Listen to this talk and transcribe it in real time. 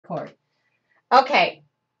record. Okay.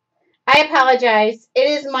 I apologize. It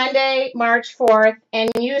is Monday, March 4th,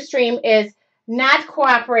 and Ustream is not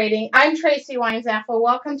cooperating. I'm Tracy Weinzapfel.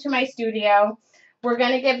 Welcome to my studio. We're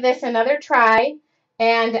going to give this another try,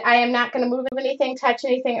 and I am not going to move anything, touch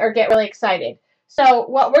anything, or get really excited. So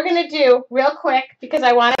what we're going to do real quick, because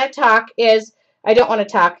I want to talk, is we're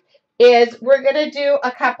going to do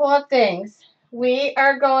a couple of things. We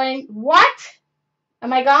are going, what?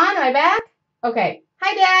 Am I gone? Am I back? Okay.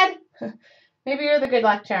 Hi, Dad. Maybe you're the good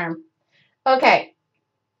luck charm. Okay.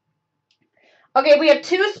 Okay, we have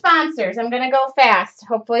two sponsors. I'm going to go fast.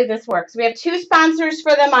 Hopefully this works. We have two sponsors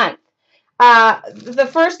for the month. The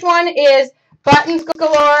first one is Buttons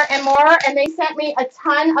Galore and More, and they sent me a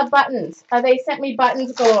ton of buttons. They sent me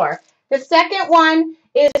buttons galore. The second one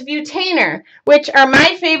is Butainer, which are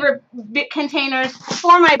my favorite containers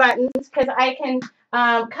for my buttons because I can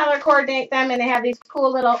color coordinate them, and they have these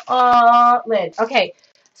cool little lids. Okay,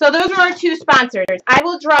 so those are our two sponsors. I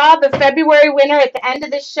will draw the February winner at the end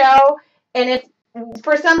of the show, and if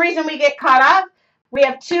for some reason we get caught up, we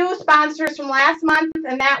have two sponsors from last month,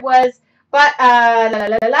 and that was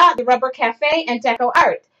the Rubber Cafe and Deco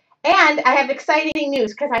Art. And I have exciting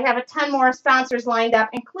news because I have a ton more sponsors lined up,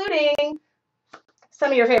 including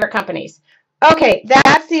some of your favorite companies. Okay,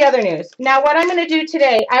 that's the other news. Now, what I'm going to do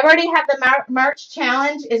today, I already have the March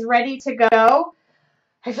Challenge is ready to go.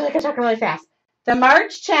 I feel like I'm talking really fast. The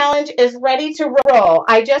March Challenge is ready to roll.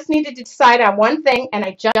 I just needed to decide on one thing, and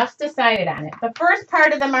I just decided on it. The first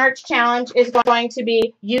part of the March Challenge is going to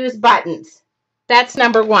be use buttons. That's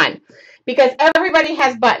number one, because everybody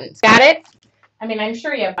has buttons. Got it? I mean, I'm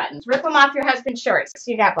sure you have buttons. Rip them off your husband's shorts.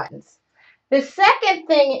 You got buttons. The second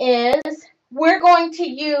thing is we're going to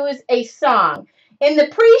use a song. In the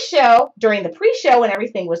pre-show, during the pre-show when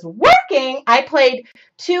everything was working, I played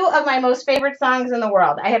two of my most favorite songs in the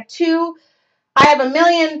world. I have a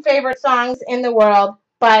million favorite songs in the world,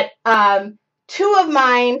 but two of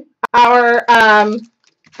mine are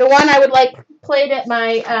the one I would like played at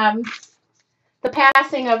my the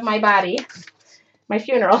passing of my body, my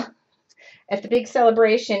funeral, at the big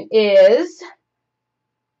celebration is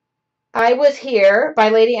I Was Here by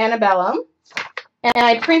Lady Antebellum. And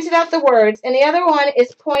I printed out the words. And the other one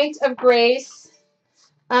is Point of Grace,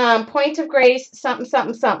 something,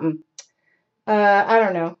 something, something. I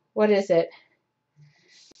don't know. What is it?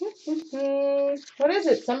 What is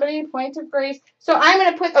it? Somebody, Point of Grace. So I'm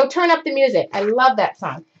going to Turn Up the Music. I love that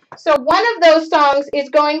song. So one of those songs is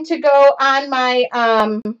going to go on my,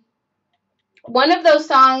 one of those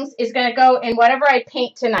songs is going to go in whatever I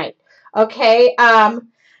paint tonight. Okay.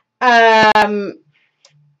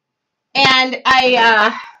 And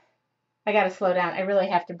I got to slow down. I really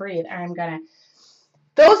have to breathe, or I'm going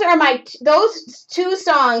to. Those two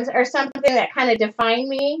songs are something that kind of define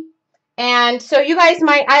me. And so you guys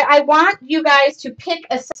I want you guys to pick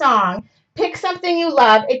a song, pick something you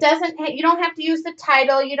love. You don't have to use the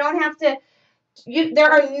title. You don't have to,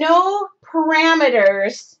 there are no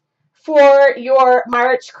parameters for your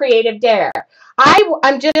March Creative Dare.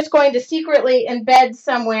 I'm just going to secretly embed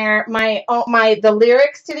somewhere the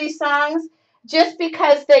lyrics to these songs just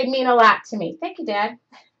because they mean a lot to me. Thank you, Dad.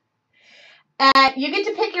 You get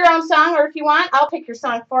to pick your own song, or if you want, I'll pick your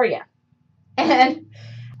song for you. And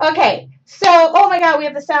okay, so, oh my God, we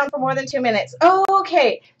have the sound for more than 2 minutes.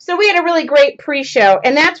 Okay, so we had a really great pre-show,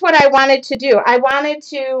 and that's what I wanted to do. I want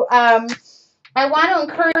to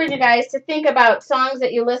encourage you guys to think about songs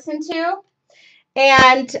that you listen to,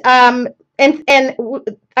 and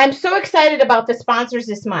I'm so excited about the sponsors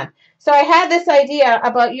this month. So I had this idea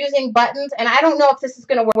about using buttons, and I don't know if this is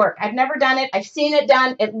going to work. I've never done it. I've seen it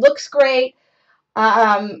done. It looks great,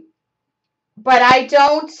 but I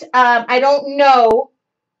don't know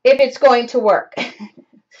if it's going to work. And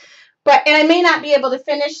I may not be able to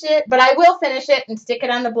finish it, but I will finish it and stick it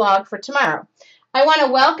on the blog for tomorrow. I want to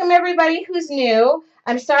welcome everybody who's new.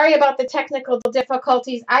 I'm sorry about the technical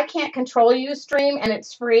difficulties. I can't control Ustream, and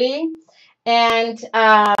it's free. And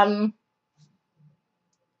I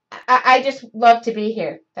just love to be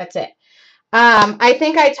here. That's it. I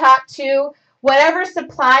think I talked to whatever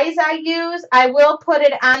supplies I use. I will put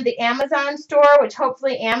it on the Amazon store, which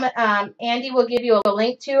hopefully Andy will give you a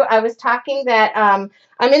link to. I was talking that I'm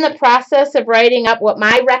in the process of writing up what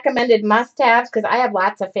my recommended must-haves, because I have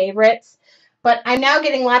lots of favorites. But I'm now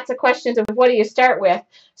getting lots of questions of what do you start with.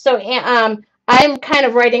 So I'm kind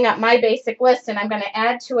of writing up my basic list, and I'm going to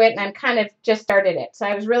add to it, and I'm kind of just started it. So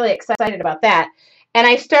I was really excited about that. And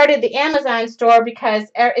I started the Amazon store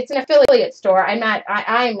because it's an affiliate store. I'm not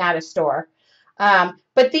a store.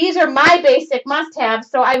 But these are my basic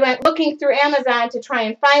must-haves, so I went looking through Amazon to try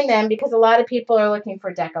and find them because a lot of people are looking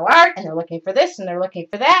for deco art, and they're looking for this, and they're looking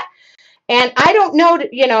for that. And I don't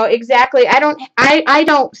know, exactly. I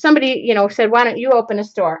don't, somebody, said, why don't you open a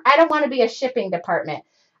store? I don't want to be a shipping department.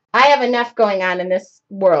 I have enough going on in this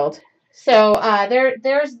world. So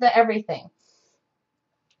there's the everything.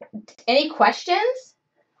 Any questions?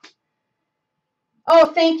 Oh,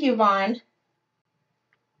 thank you, Vaughn.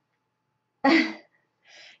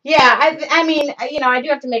 Yeah, I mean, I do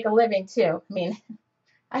have to make a living too. I mean,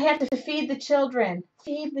 I have to feed the children.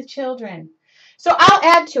 Feed the children. So I'll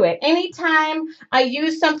add to it. Anytime I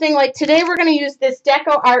use something like today, we're going to use this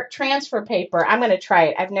Deco Art transfer paper. I'm going to try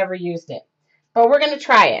it. I've never used it, but we're going to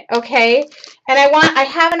try it. Okay. And I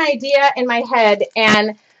have an idea in my head,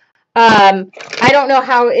 and I don't know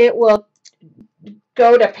how it will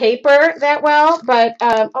go to paper that well, but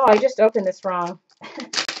oh, I just opened this wrong.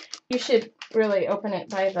 You should really open it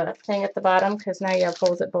by the thing at the bottom, because now you have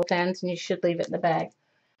holes at both ends, and you should leave it in the bag.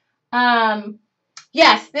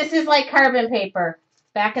 Yes, this is like carbon paper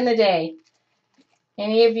back in the day.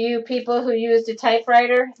 Any of you people who used a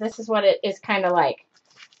typewriter, this is what it is kind of like.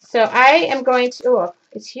 So I am going to, oh,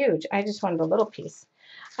 it's huge. I just wanted a little piece.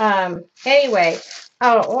 Anyway,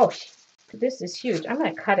 oh, this is huge. I'm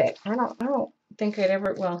going to cut it. I don't think I'd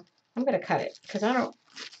ever, well, I'm going to cut it because I don't,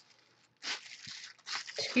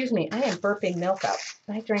 excuse me, I am burping milk out.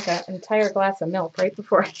 I drank an entire glass of milk right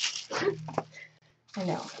before I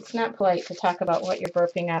know. It's not polite to talk about what you're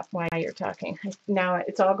burping out while you're talking. Now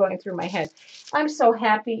it's all going through my head. I'm so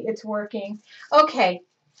happy it's working. Okay.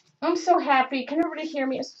 I'm so happy. Can everybody hear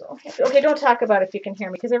me? I'm so happy. Okay, don't talk about it if you can hear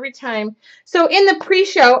me, because every time. So in the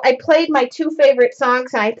pre-show, I played my 2 favorite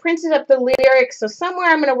songs, and I printed up the lyrics. So somewhere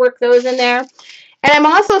I'm going to work those in there. And I'm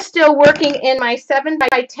also still working in my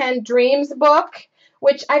 7x10 Dreams book,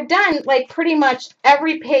 which I've done, like, pretty much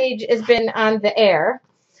every page has been on the air.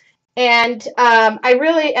 And I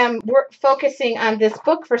really am focusing on this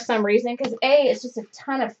book for some reason, because A, it's just a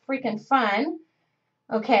ton of freaking fun.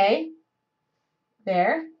 Okay.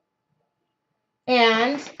 There.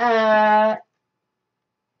 And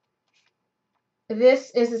this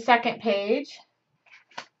is the second page.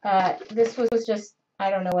 This was just, I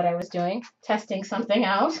don't know what I was doing, testing something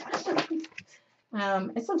out.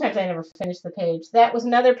 And sometimes I never finish the page. That was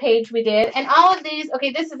another page we did. And all of these,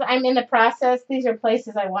 okay, this is, I'm in the process. These are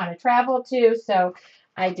places I want to travel to. So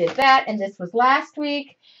I did that. And this was last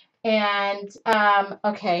week. And,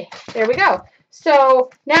 okay, there we go. So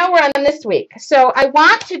now we're on this week. So I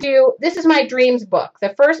want to do, this is my dreams book.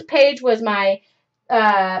 The first page was my,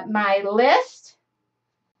 my list.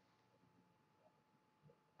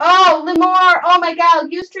 Oh, Limor, oh my God,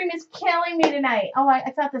 Ustream is killing me tonight. Oh,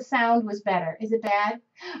 I thought the sound was better. Is it bad?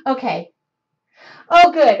 Okay.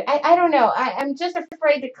 Oh, good. I don't know. I'm just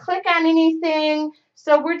afraid to click on anything.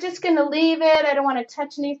 So we're just going to leave it. I don't want to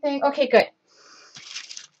touch anything. Okay, good.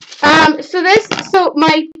 So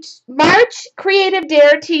my March creative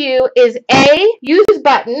dare to you is A, use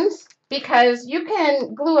buttons, because you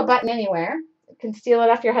can glue a button anywhere. You can steal it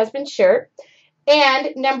off your husband's shirt.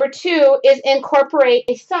 And number 2 is incorporate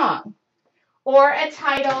a song or a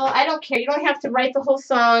title. I don't care. You don't have to write the whole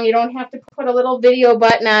song. You don't have to put a little video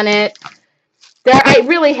button on it. I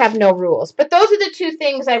really have no rules. But those are the 2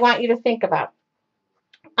 things I want you to think about.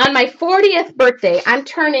 On my 40th birthday, I'm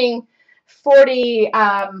turning 40,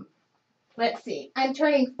 let's see. I'm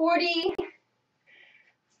turning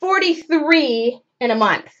 43 in a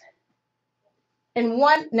month. In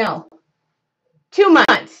 2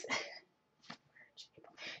 months.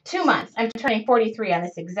 2 months. I'm turning 43 on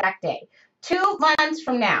this exact day. 2 months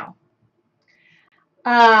from now.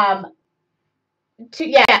 Yeah,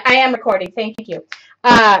 I am recording. Thank you.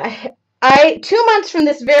 2 months from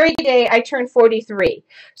this very day, I turned 43.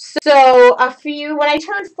 So when I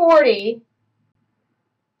turned 40,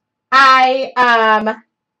 when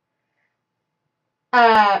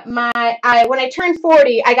I turned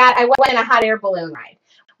 40, I went on a hot air balloon ride.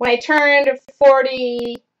 When I turned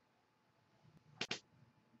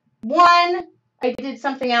 41, I did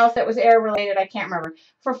something else that was air related. I can't remember.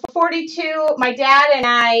 For 42, my dad and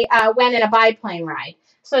I went in a biplane ride.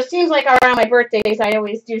 So it seems like around my birthdays, I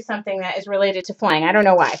always do something that is related to flying. I don't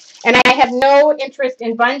know why. And I have no interest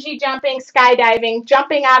in bungee jumping, skydiving,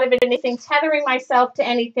 jumping out of anything, tethering myself to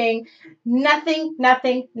anything. Nothing,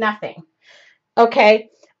 nothing, nothing. Okay.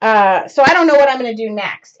 So I don't know what I'm going to do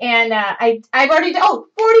next. And I've already done,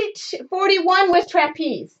 41 was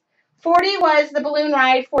trapeze. 40 was the balloon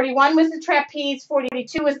ride. 41 was the trapeze.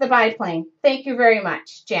 42 was the biplane. Thank you very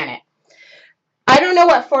much, Janet. I don't know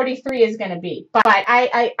what 43 is going to be, but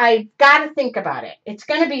I got to think about it. It's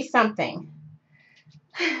going to be something.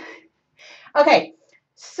 Okay,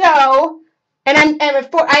 so,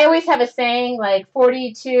 I always have a saying like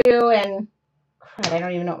 42 and, crud, I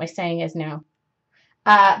don't even know what my saying is now.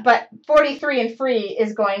 But 43 and free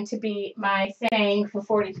is going to be my saying for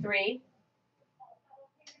 43.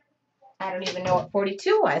 I don't even know what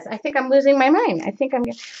 42 was. I think I'm losing my mind. I think I'm.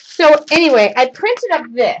 So anyway, I printed up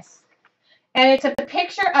this. And it's a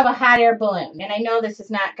picture of a hot air balloon. And I know this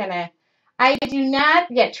is not going to. I do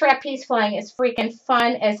not. Yeah, trapeze flying is freaking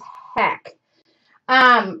fun as heck.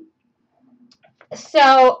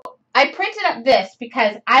 So I printed up this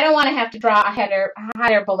because I don't want to have to draw a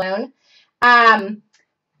hot air balloon. I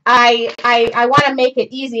want to make it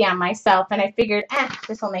easy on myself, and I figured,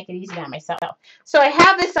 this will make it easy on myself. So I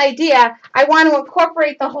have this idea. I want to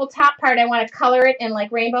incorporate the whole top part. I want to color it in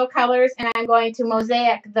like rainbow colors, and I'm going to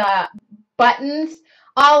mosaic the buttons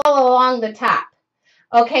all along the top.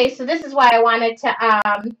 Okay, so this is why I wanted to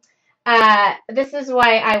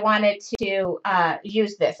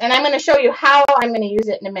use this, and I'm going to show you how I'm going to use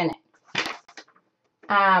it in a minute.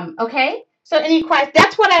 Okay. So any questions?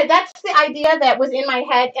 That's the idea that was in my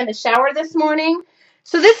head in the shower this morning.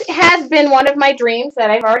 So this has been one of my dreams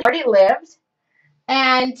that I've already lived,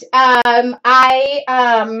 and I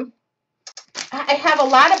have a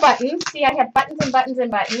lot of buttons. See, I have buttons and buttons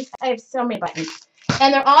and buttons. I have so many buttons,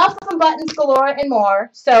 and they're all some buttons galore and more.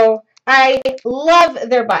 So I love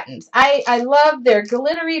their buttons. I love their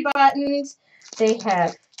glittery buttons. They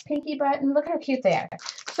have pinky button. Look how cute they are.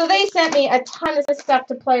 So they sent me a ton of stuff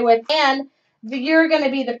to play with, and you're going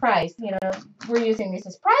to be the prize. You know, we're using these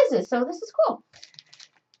as prizes, so this is cool.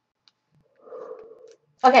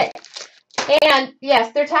 Okay. And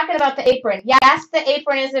yes, they're talking about the apron. Yes, the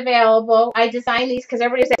apron is available. I designed these because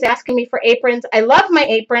everybody's asking me for aprons. I love my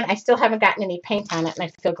apron. I still haven't gotten any paint on it, and I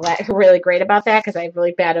feel really great about that because I have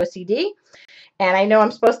really bad OCD. And I know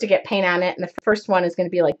I'm supposed to get paint on it, and the first one is going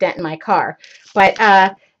to be like denting my car. But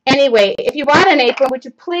anyway, if you want an apron, would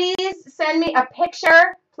you please send me a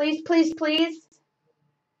picture? Please, please, please.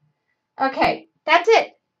 Okay, that's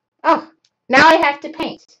it. Oh, now I have to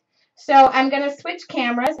paint. So I'm going to switch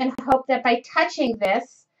cameras and hope that by touching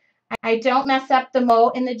this, I don't mess up the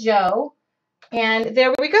Mo and the Joe. And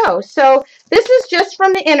there we go. So this is just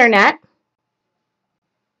from the internet.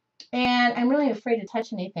 And I'm really afraid to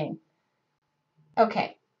touch anything.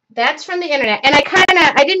 Okay, that's from the internet. And I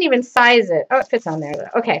didn't even size it. Oh, it fits on there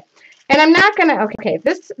though. Okay. And I'm not going to, okay,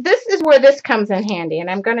 this is where this comes in handy. And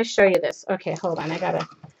I'm going to show you this. Okay, hold on.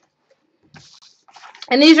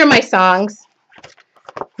 And these are my songs.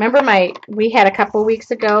 Remember we had a couple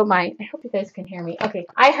weeks ago, I hope you guys can hear me. Okay,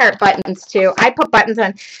 I heart buttons too. I put buttons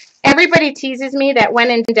on. Everybody teases me that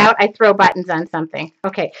when in doubt, I throw buttons on something.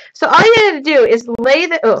 Okay, so all you have to do is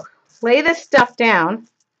lay this stuff down.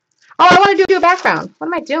 Oh, I want to do a background. What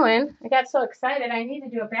am I doing? I got so excited. I need to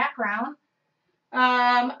do a background.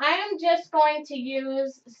 I am just going to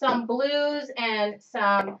use some blues and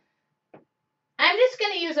I'm just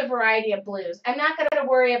going to use a variety of blues. I'm not going to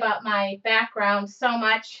worry about my background so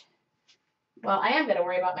much. Well, I am going to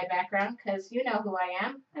worry about my background because you know who I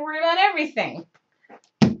am. I worry about everything.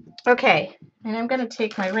 Okay, and I'm going to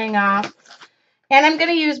take my ring off. And I'm going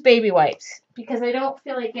to use baby wipes because I don't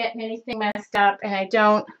feel like getting anything messed up. And I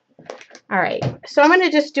don't. All right, so I'm going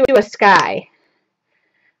to just do a sky.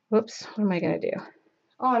 Whoops, what am I going to do?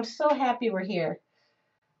 Oh, I'm so happy we're here.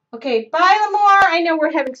 Okay, bye, Lamore. I know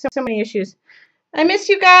we're having so many issues. I miss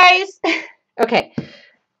you guys. Okay.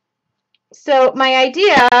 So my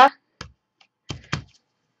idea,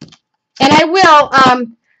 and I will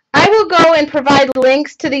go and provide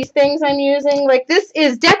links to these things I'm using. Like this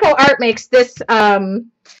is Deco Art makes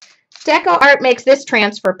this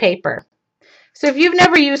transfer paper. So if you've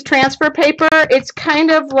never used transfer paper, it's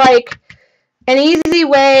kind of like an easy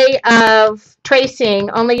way of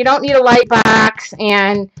tracing, only you don't need a light box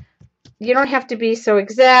and you don't have to be so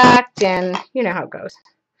exact, and you know how it goes.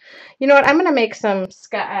 You know what? I'm going to make some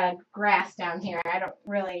grass down here. I don't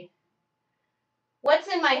really... What's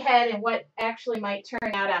in my head and what actually might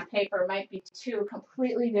turn out on paper might be two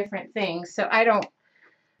completely different things. So I don't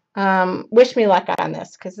wish me luck on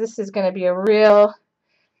this because this is going to be a real...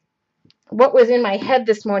 What was in my head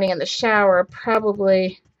this morning in the shower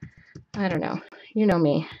probably... I don't know. You know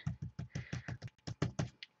me.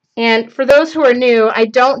 And for those who are new, I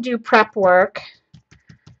don't do prep work.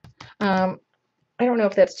 I don't know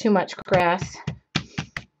if that's too much grass.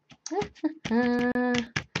 I'm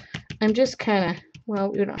just kind of,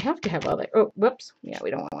 well, we don't have to have all that. Oh, whoops. Yeah,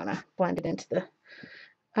 we don't want to blend it into the...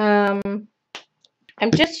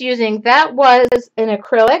 I'm just using, that was an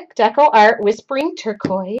acrylic Deco Art Whispering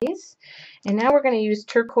Turquoise. And now we're going to use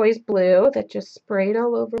turquoise blue that just sprayed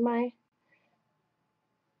all over my...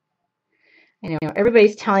 I know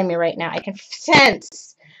everybody's telling me right now. I can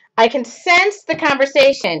sense the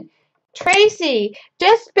conversation. Tracy,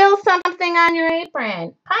 just spill something on your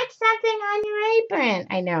apron. Put something on your apron.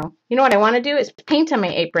 I know. You know what I want to do is paint on my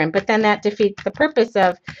apron, but then that defeats the purpose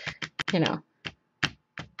of, you know.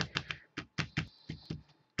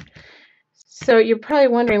 So you're probably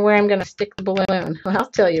wondering where I'm going to stick the balloon. Well, I'll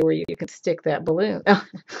tell you where you can stick that balloon.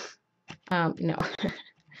 No.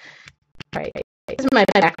 Right. This is my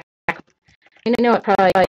backpack. I know it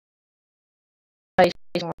probably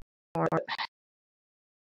more.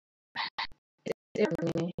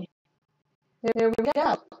 There we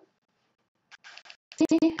go.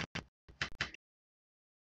 See?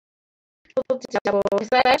 Because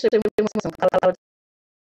I actually doing some clouds.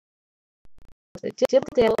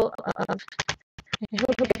 Dill of.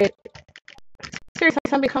 Seriously,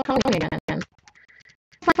 somebody calling again.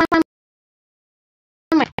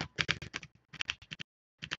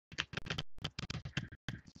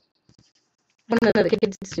 One of the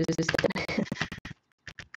kids just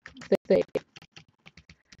they.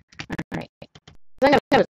 All right. I know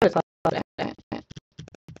it's all about that.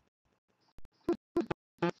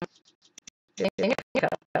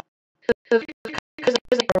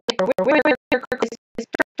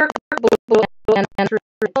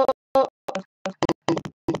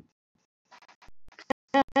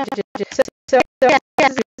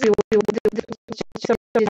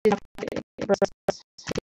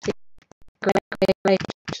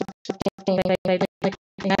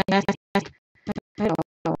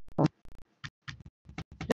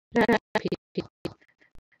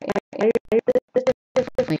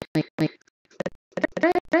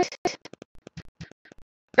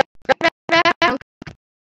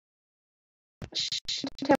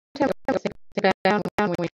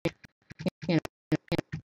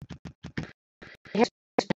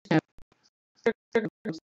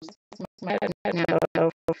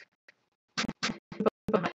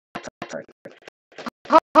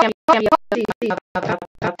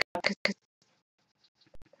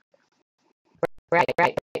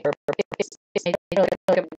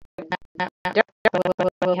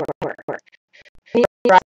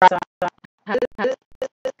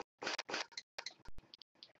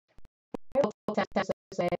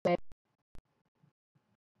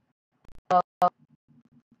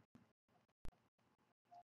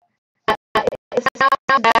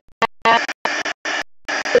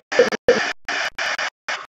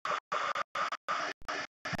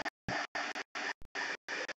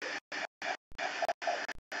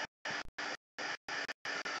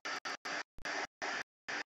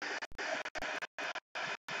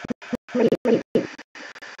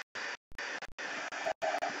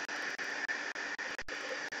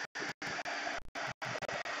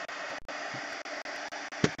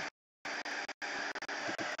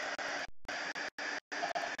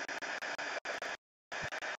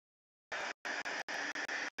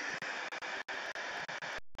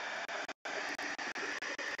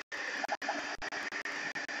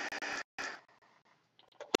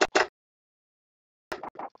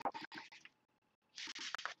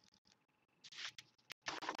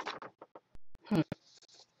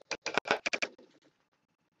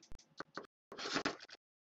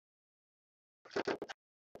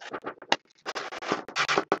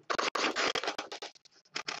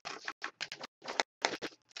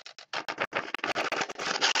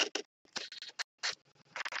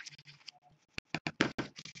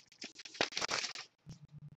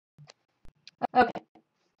 Right.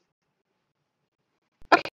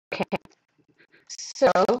 Okay.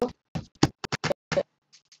 So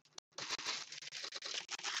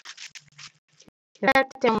that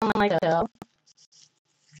down like so.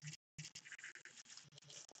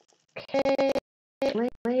 Okay, lay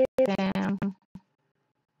it down.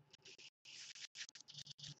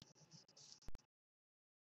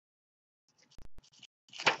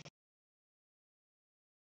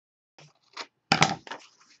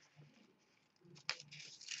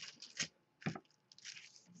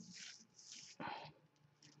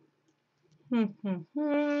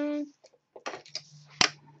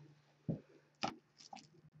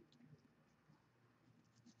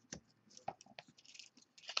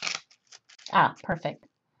 Perfect.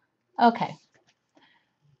 Okay.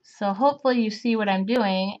 So hopefully you see what I'm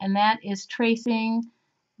doing, and that is tracing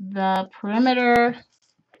the perimeter.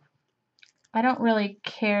 I don't really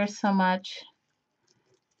care so much.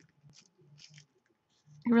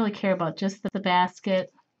 I really care about just the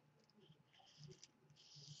basket.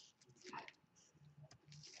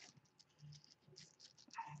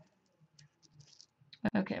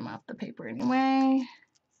 Okay, I'm off the paper anyway.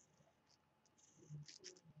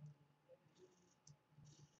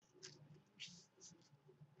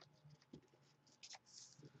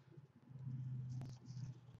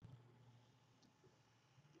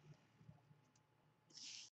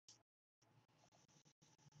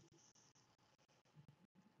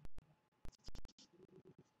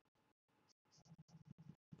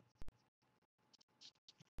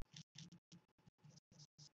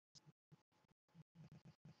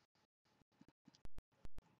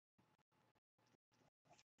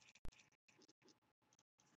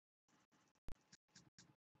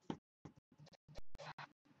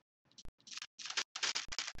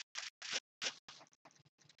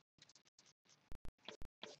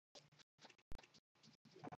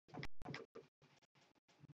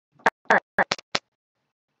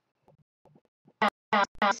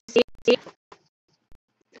 See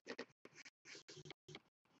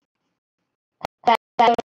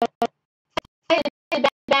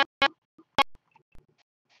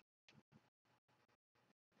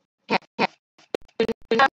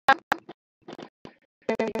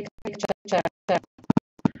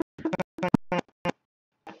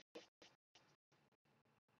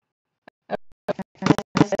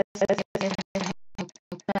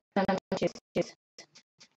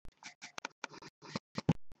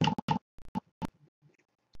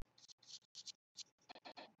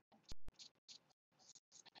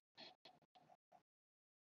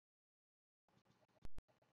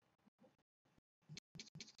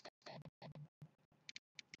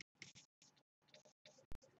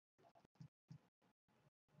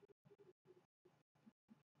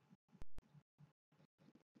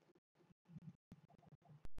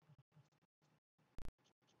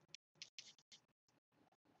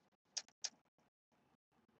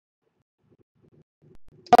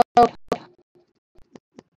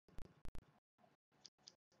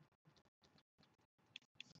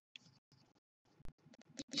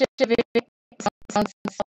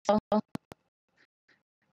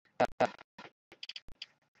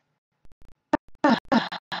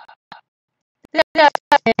that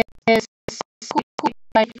is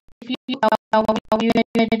like if you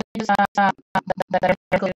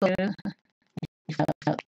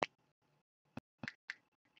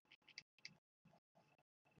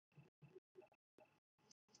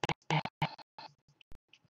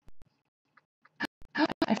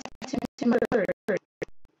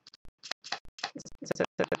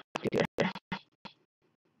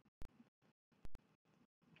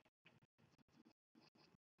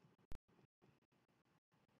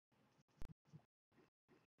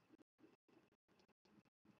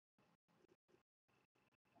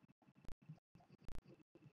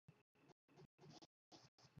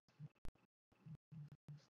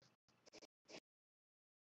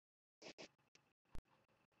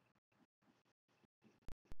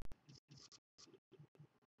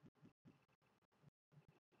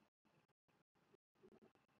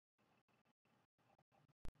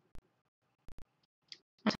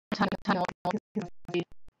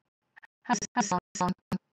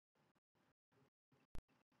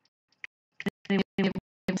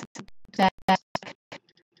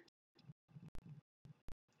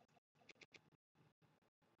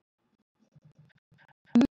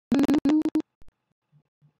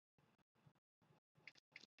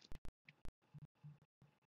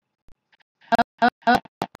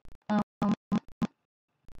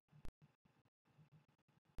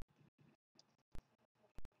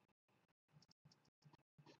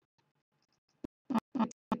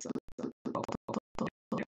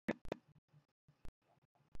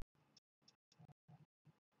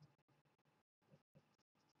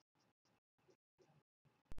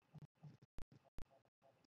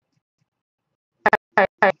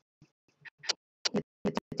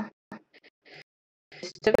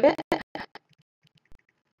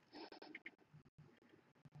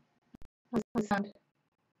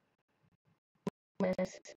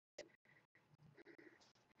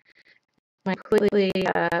am I completely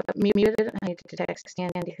muted? I need to text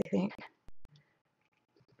Andy, I think.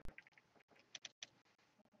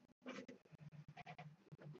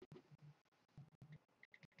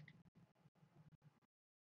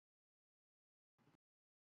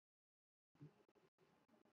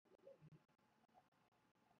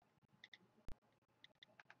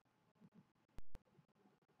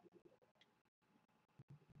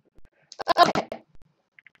 Okay.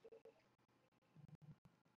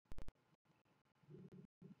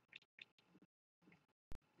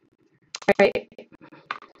 Right.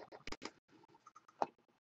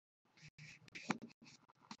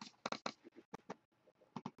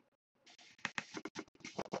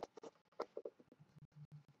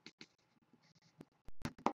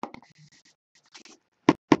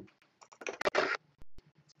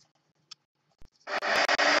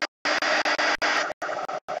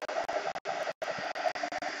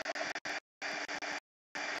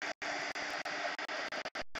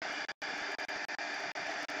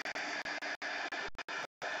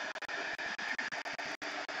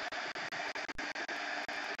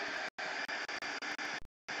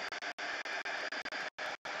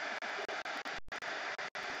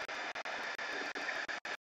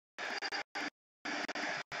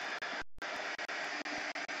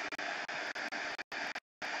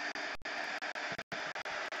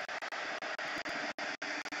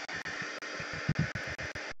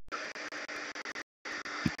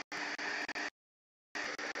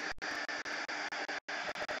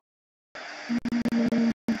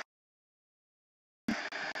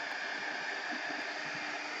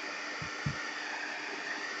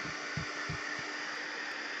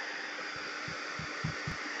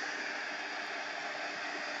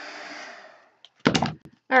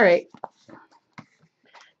 All right.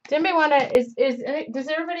 Does anybody want to, does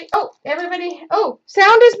everybody, oh,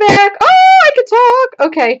 sound is back. Oh, I can talk.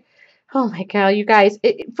 Okay. Oh my God, you guys.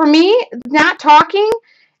 For me, not talking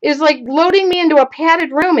is like loading me into a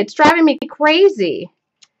padded room. It's driving me crazy.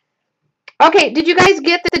 Okay, did you guys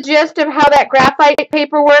get the gist of how that graphite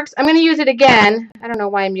paper works? I'm going to use it again. I don't know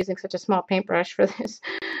why I'm using such a small paintbrush for this.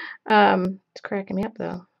 It's cracking me up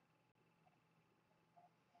though.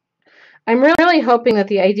 I'm really hoping that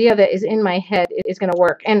the idea that is in my head is going to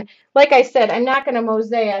work. And like I said, I'm not going to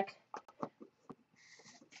mosaic.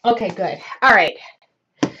 Okay, good. All right.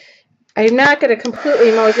 I'm not going to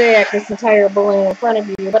completely mosaic this entire balloon in front of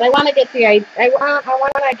you, but I want to get the I want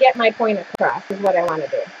to get my point across is what I want to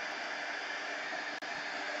do.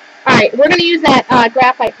 All right, we're going to use that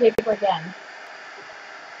graphite paper again.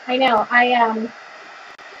 I know. I'm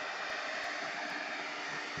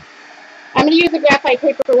going to use the graphite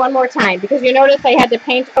paper one more time because you notice I had to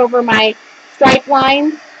paint over my stripe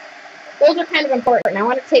lines. Those are kind of important. I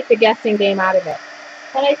want to take the guessing game out of it.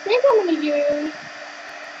 And I think I'm going to use,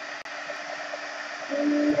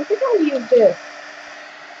 this.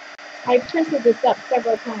 I've printed this up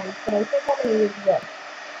several times, but I think I'm going to use this.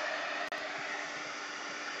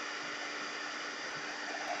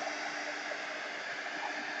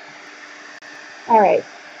 All right.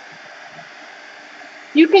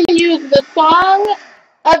 You can use the song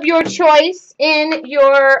of your choice in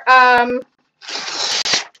your,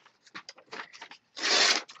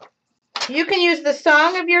 you can use the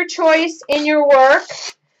song of your choice in your work,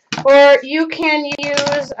 or you can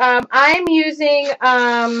use, I'm using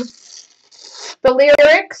the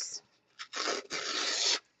lyrics.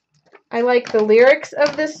 I like the lyrics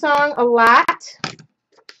of this song a lot.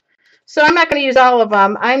 So I'm not going to use all of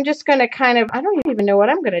them. I'm just going to kind of, I don't even know what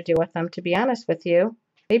I'm going to do with them, to be honest with you.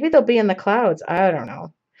 Maybe they'll be in the clouds. I don't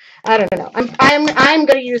know. I'm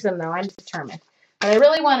going to use them, though. I'm determined. But I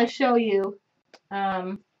really want to show you.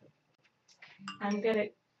 I'm going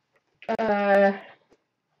to,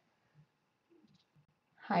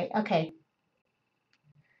 hi, okay.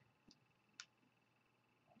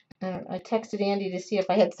 I texted Andy to see if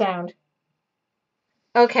I had sound.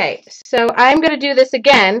 Okay, so I'm going to do this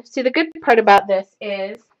again. See, the good part about this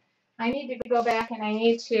is I need to go back and I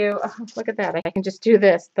need to, oh, look at that. I can just do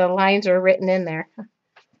this. The lines are written in there.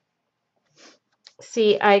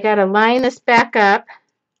 See, I got to line this back up.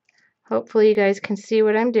 Hopefully you guys can see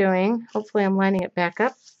what I'm doing. Hopefully I'm lining it back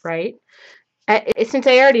up right. Since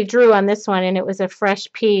I already drew on this one and it was a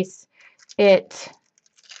fresh piece, okay,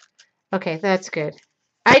 that's good.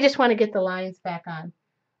 I just want to get the lines back on.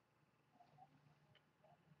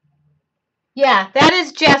 Yeah, that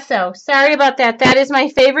is gesso. Sorry about that. That is my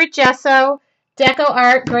favorite gesso. Deco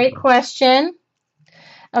art, great question.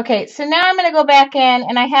 Okay, so now I'm going to go back in,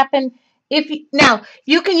 and I happen, now,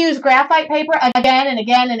 you can use graphite paper again and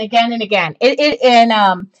again and again and again.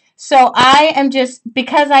 So I am just,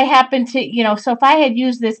 because I happen to, so if I had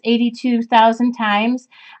used this 82,000 times,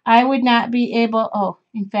 I would not be able,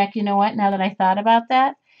 in fact, you know what, now that I thought about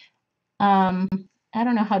that, I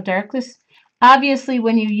don't know how dark this, obviously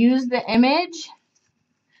when you use the image,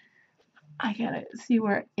 I gotta see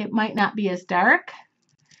where it might not be as dark.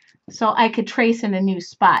 So I could trace in a new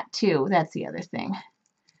spot too. That's the other thing.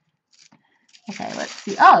 Okay, let's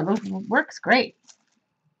see. Oh, it works great.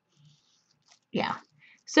 Yeah.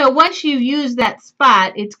 So once you use that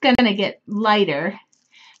spot, it's gonna get lighter,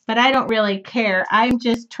 but I don't really care. I'm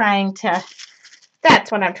just trying to,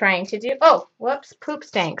 that's what I'm trying to do. Oh, whoops, poop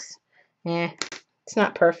stinks. Yeah, it's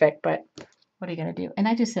not perfect, but what are you gonna do? And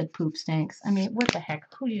I just said poop stinks. I mean, what the heck?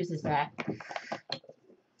 Who uses that?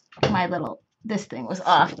 This thing was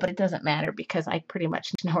off, but it doesn't matter because I pretty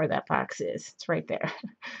much know where that box is. It's right there.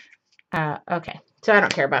 Okay, so I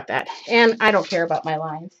don't care about that. And I don't care about my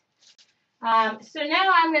lines. So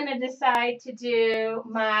now I'm going to decide to do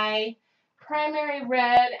my primary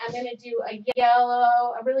red. I'm going to do a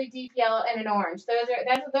yellow, a really deep yellow, and an orange. Those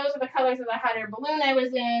are the colors of the hot air balloon I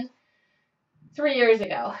was in 3 years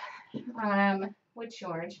ago. Which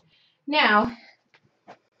orange? Now,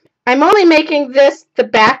 I'm only making this the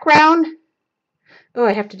background. Oh,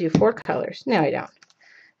 I have to do 4 colors. No, I don't.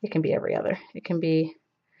 It can be every other. It can be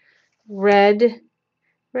red,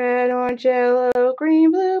 orange, yellow, green,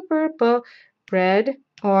 blue, purple, red,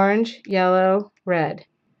 orange, yellow, red.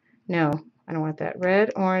 No, I don't want that.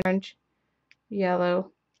 Red, orange,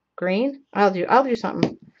 yellow, green. I'll do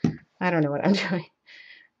something. I don't know what I'm doing.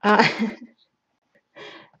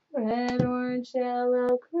 Red, orange,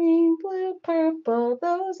 yellow, green, blue, purple.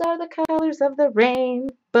 Those are the colors of the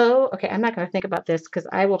rainbow. Okay, I'm not going to think about this because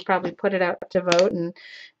I will probably put it out to vote, and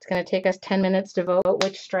it's going to take us 10 minutes to vote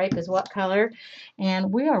which stripe is what color.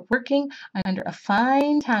 And we are working under a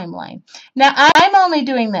fine timeline. Now, I'm only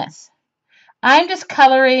doing this. I'm just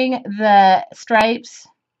coloring the stripes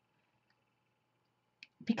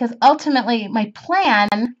because ultimately my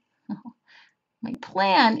plan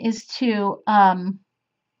is to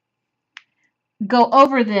go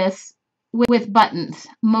over this with buttons,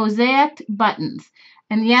 mosaic buttons.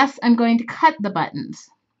 And yes, I'm going to cut the buttons.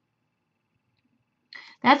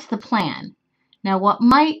 That's the plan. Now, what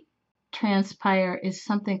might transpire is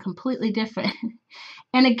something completely different.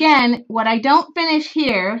 And again, what I don't finish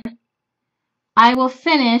here, I will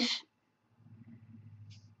finish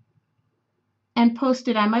and post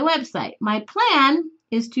it on my website. My plan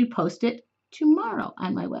is to post it tomorrow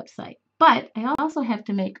on my website. But I also have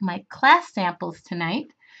to make my class samples tonight,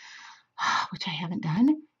 which I haven't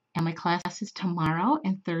done. And my class is tomorrow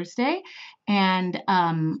and Thursday. And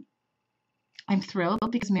I'm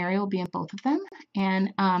thrilled because Mary will be in both of them.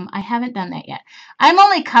 And I haven't done that yet. I'm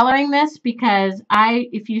only coloring this because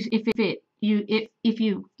if you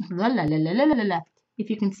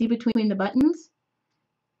can see between the buttons,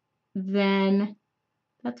 then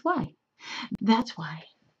that's why. That's why.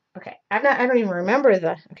 Okay, I don't even remember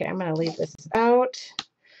okay, I'm going to leave this out.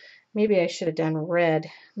 Maybe I should have done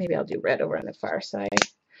red. Maybe I'll do red over on the far side.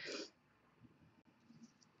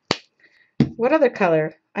 What other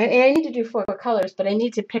color? I need to do 4 colors, but I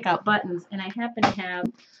need to pick out buttons, and I happen to have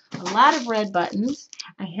a lot of red buttons.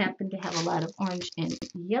 I happen to have a lot of orange and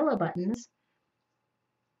yellow buttons,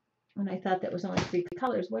 and I thought that was only 3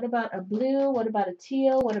 colors. What about a blue? What about a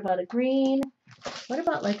teal? What about a green? What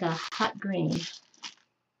about like a hot green?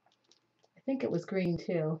 I think it was green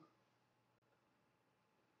too.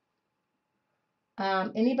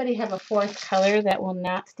 Anybody have a 4th color that will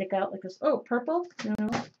not stick out like this? Oh, purple? No.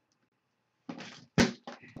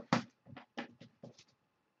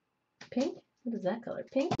 Pink? What is that color?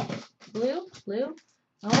 Pink? Blue? Blue?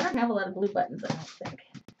 Oh, I don't have a lot of blue buttons, I don't think.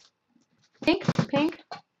 Pink? Pink?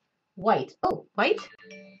 White. Oh, white?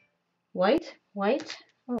 White? White?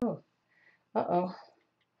 Oh. Uh-oh.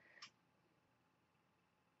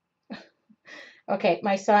 Okay,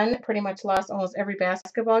 my son pretty much lost almost every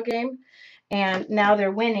basketball game, and now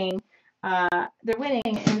they're winning. They're winning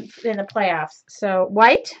in the playoffs. So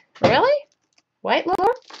white? Really? White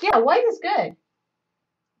more? Yeah, white is good.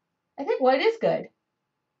 I think white is good.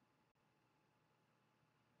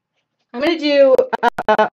 I'm going to do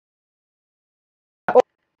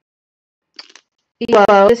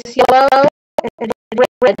yellow. This yellow and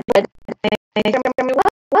red.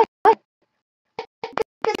 What?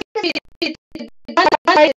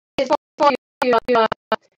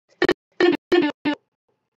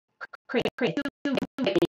 Great.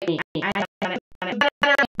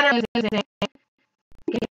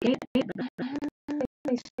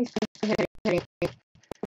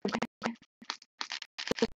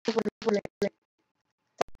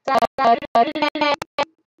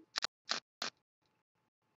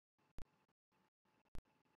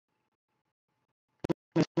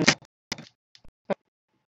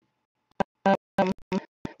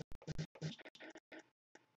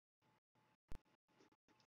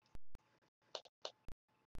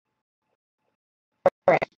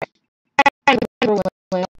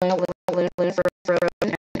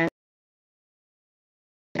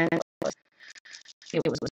 It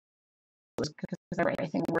was because I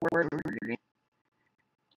think we're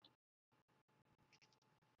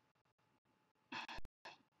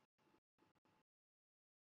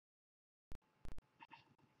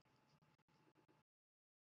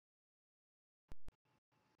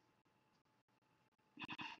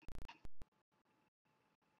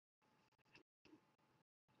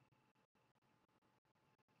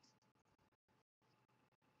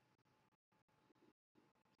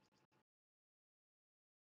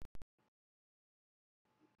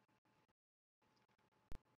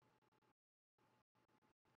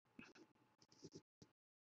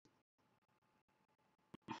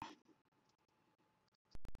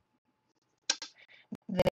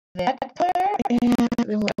that color and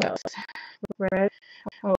then what else? Red,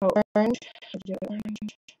 orange,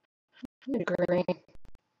 green.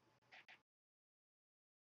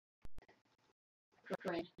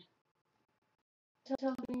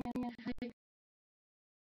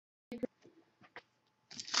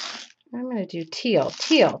 I'm going to do teal.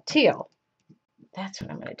 That's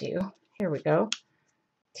what I'm going to do. Here we go.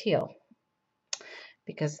 Teal.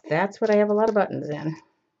 Because that's what I have a lot of buttons in.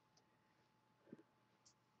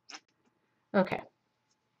 Okay.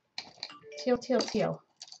 Teal, teal, teal.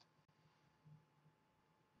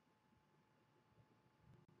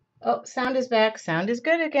 Oh, sound is back. Sound is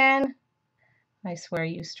good again. I swear,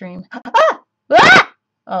 you stream. Ah! Ah!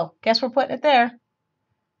 Oh, guess we're putting it there.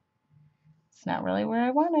 It's not really where I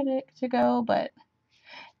wanted it to go, but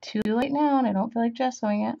too late now, and I don't feel like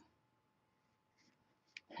gessoing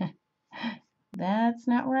it. That's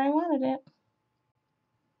not where I wanted it.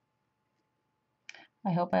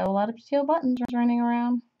 I hope I have a lot of teal buttons running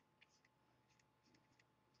around.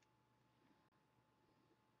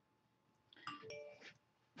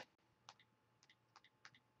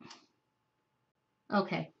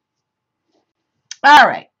 Okay. All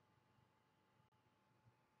right.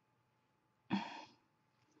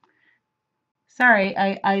 Sorry,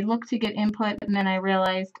 I looked to get input and then I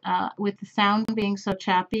realized with the sound being so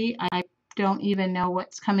choppy, I don't even know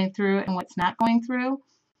what's coming through and what's not going through.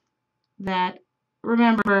 That,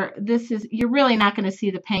 remember, you're really not going to see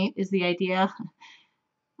the paint is the idea.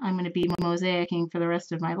 I'm going to be mosaicing for the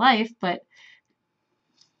rest of my life, but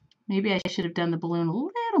maybe I should have done the balloon a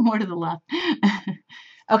little more to the left.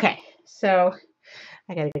 Okay, so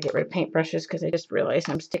I got to get rid of paintbrushes because I just realized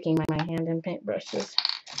I'm sticking my hand in paintbrushes.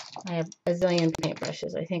 I have a zillion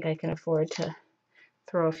paintbrushes. I think I can afford to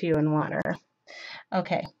throw a few in water.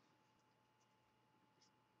 Okay.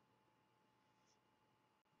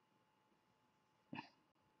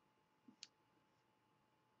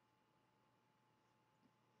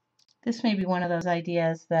 This may be one of those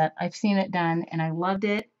ideas that I've seen it done and I loved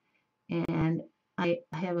it, and I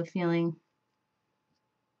have a feeling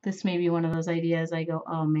this may be one of those ideas I go,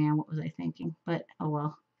 oh man, what was I thinking? But oh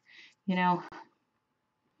well. You know,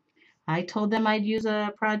 I told them I'd use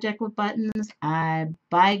a project with buttons.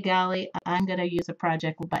 By golly, I'm going to use a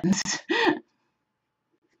project with buttons.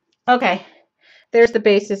 Okay, there's the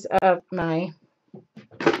basis of my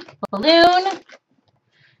balloon.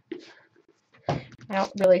 I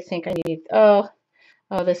don't really think I need, oh,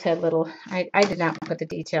 this had little, I did not put the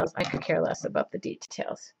details. I could care less about the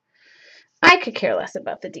details. I could care less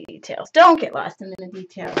about the details. Don't get lost in the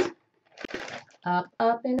details. Up,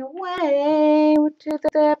 up, and away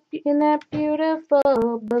to in that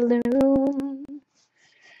beautiful balloon.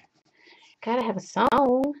 Gotta have a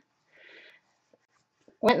song.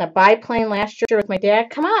 Went in a biplane last year with my dad.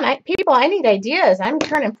 Come on, people, I need ideas. I'm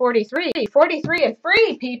turning 43. 43 and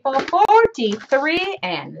free, people. 43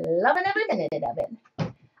 and loving every minute of it.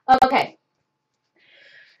 Okay.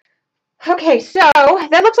 Okay, so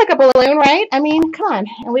that looks like a balloon, right? I mean, come on.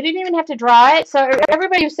 And we didn't even have to draw it. So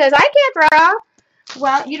everybody who says, I can't draw,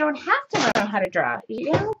 well, you don't have to know how to draw.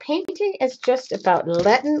 You know, painting is just about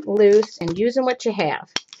letting loose and using what you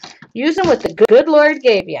have. Using what the good Lord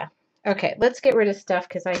gave you. Okay, let's get rid of stuff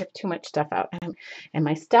because I have too much stuff out. And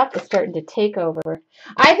my stuff is starting to take over.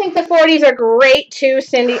 I think the 40s are great too,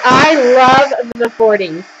 Cindy. I love the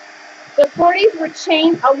 40s. The 40s were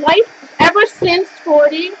changed a life ever since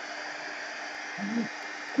 40.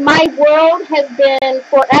 My world has been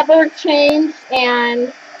forever changed,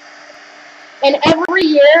 and every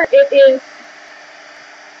year it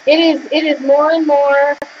is more and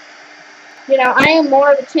more. You know, I am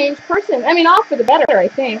more of a changed person. I mean, all for the better, I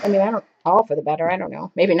think. I mean, all for the better. I don't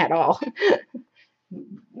know. Maybe not all.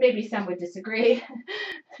 Maybe some would disagree.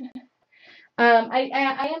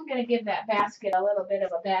 I am going to give that basket a little bit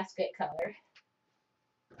of a basket color.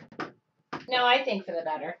 No, I think for the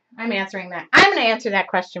better. I'm answering that. I'm going to answer that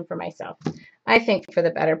question for myself. I think for the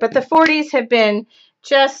better. But the 40s have been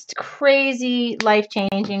just crazy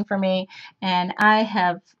life-changing for me. And I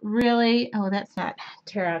have really, oh, that's not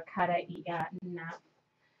terracotta yet. No.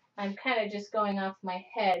 I'm kind of just going off my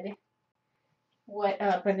head what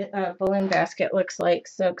a balloon basket looks like.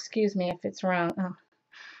 So excuse me if it's wrong. Oh,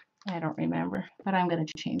 I don't remember. But I'm going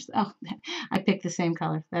to change. Oh, I picked the same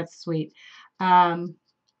color. That's sweet.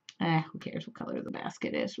 Who cares what color the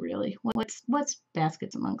basket is, really? What's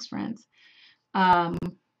baskets amongst friends?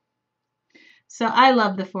 So I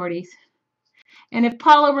love the 40s. And if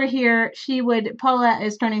Paula were here, Paula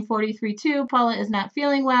is turning 43 too. Paula is not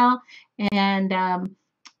feeling well. And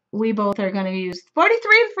we both are going to use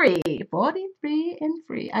 43 and free. 43 and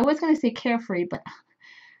free. I was going to say carefree, but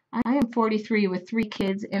I am 43 with 3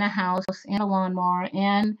 kids in a house and a lawnmower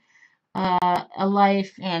and a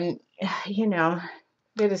life. And, you know,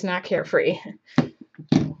 it is not carefree.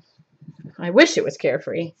 I wish it was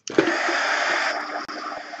carefree.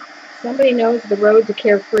 Somebody knows the road to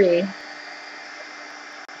carefree.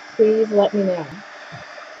 Please let me know.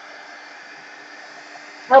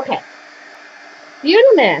 Okay.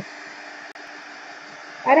 Beauty mist.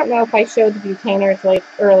 I don't know if I showed the butainers like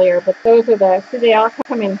earlier, but those are so they all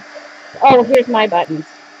come in. Oh, here's my buttons.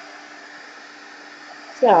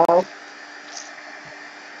 So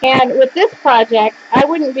And with this project, I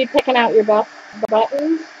wouldn't be picking out your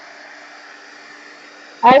buttons.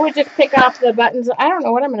 I would just pick off the buttons. I don't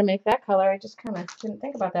know what I'm going to make that color. I just kind of didn't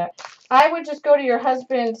think about that. I would just go to your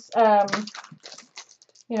husband's,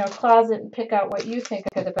 closet and pick out what you think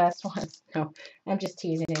are the best ones. No, I'm just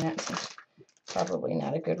teasing. That's probably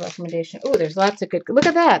not a good recommendation. Oh, there's lots of good. Look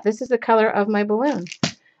at that. This is the color of my balloon.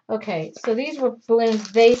 Okay, so these were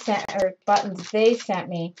balloons they sent, or buttons they sent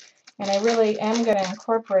me, and I really am going to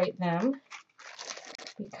incorporate them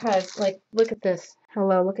because, like, look at this.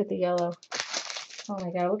 Hello, look at the yellow. Oh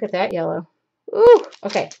my God, look at that yellow. Ooh,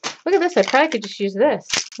 okay. Look at this. I probably could just use this.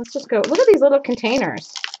 Let's just go. Look at these little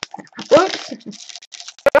containers. Whoops.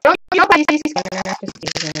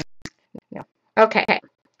 No. Okay.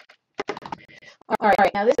 All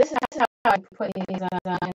right. Now this is how I'm putting these on.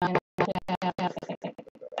 I'm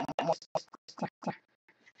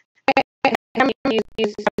going to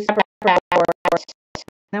use separate hours.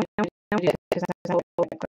 No, because that's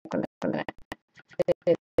a minute.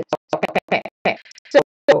 Okay. So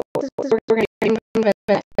we're going to move it.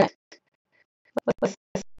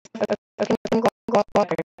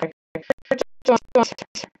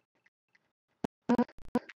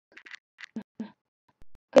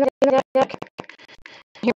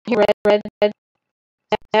 Here, red.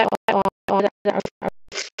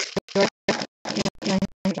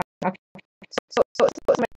 So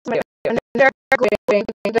they're going.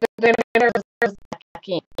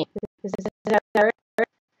 Is that right?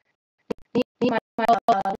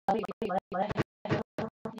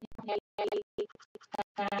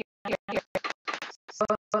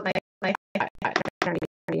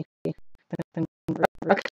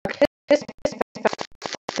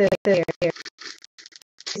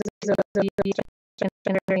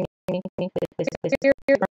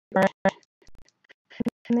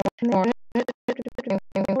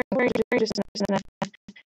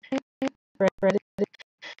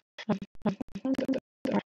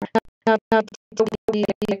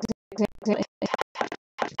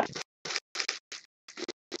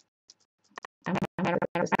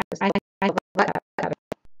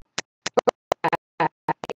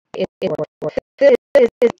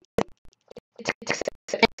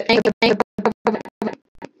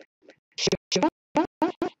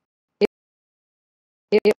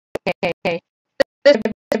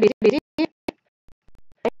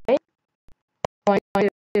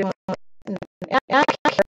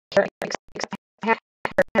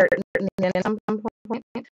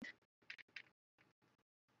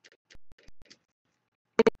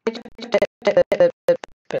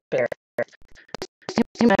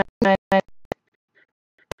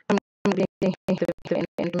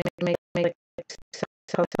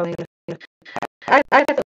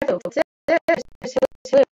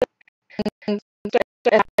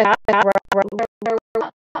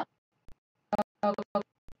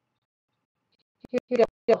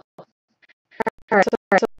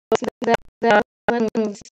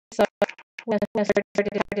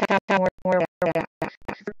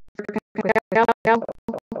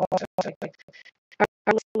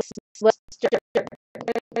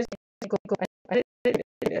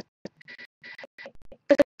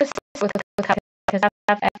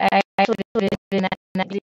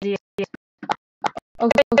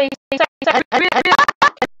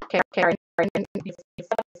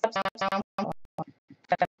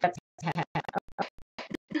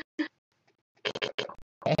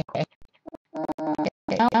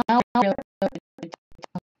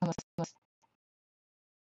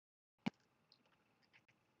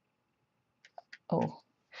 Oh,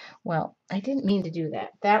 well, I didn't mean to do that.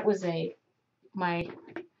 That was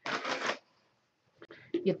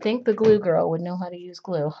you'd think the glue girl would know how to use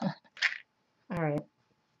glue. All right.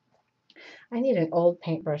 I need an old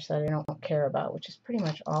paintbrush that I don't care about, which is pretty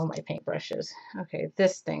much all my paintbrushes. Okay,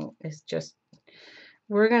 this thing is just,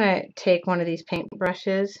 we're going to take one of these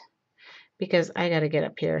paintbrushes because I got to get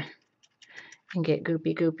up here and get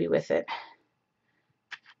goopy with it.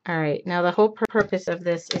 All right, now the whole purpose of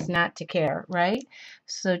this is not to care, right?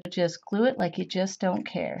 So just glue it like you just don't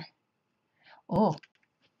care. Oh.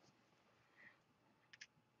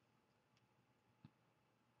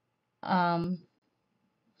 And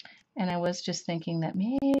I was just thinking that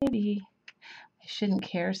maybe I shouldn't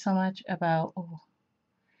care so much about, oh,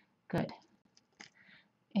 good.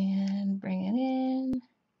 And bring it in.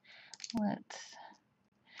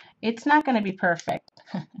 It's not going to be perfect.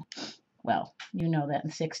 Well, you know that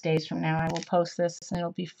in 6 days from now I will post this and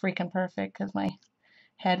it'll be freaking perfect because my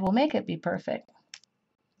head will make it be perfect.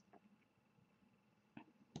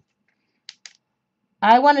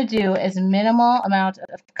 I want to do as minimal amount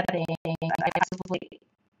of cutting as I possibly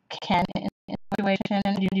can in situation,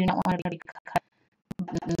 and you do not want to be cut.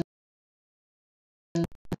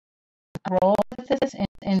 Roll with this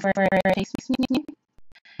in for a taste me,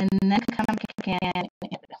 and then come again.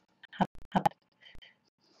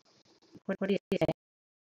 What do you say?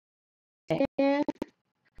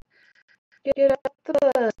 Get up the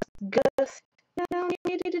bus, Gus. You don't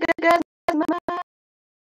need to Gus.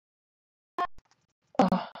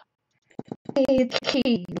 Oh, need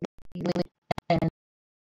key.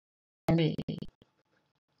 And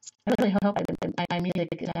I really hope my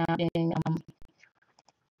music is not being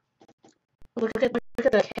look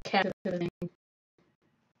at the cat thing.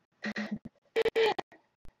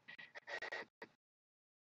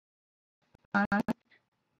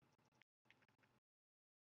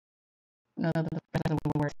 No, that's the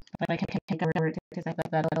worst. But I can take a word because I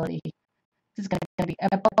have that ability. This is going to be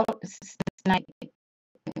about this night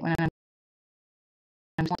when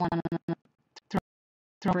I'm on the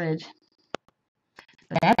throw bridge.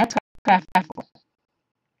 That's craftful.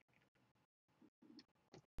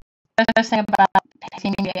 The best thing about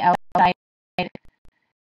taking me outside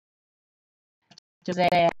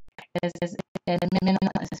Josiah is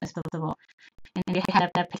minimal is visible. And if you had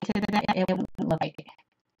a picture of that, it wouldn't look like it.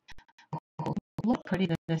 Oh, look pretty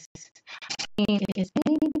this is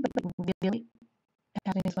me, but really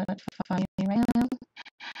having as much fun right now.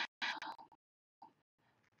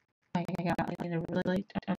 I got really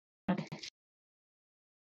okay.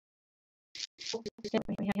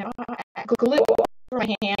 Glue over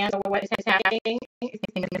my hands or what is happening. It's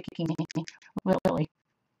kicking me. Really.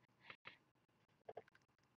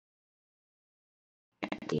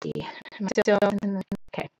 Still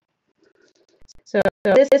okay. So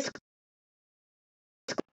this is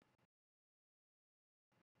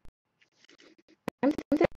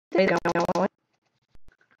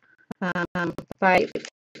by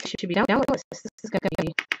should be done with this. This is going to be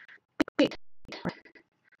quick.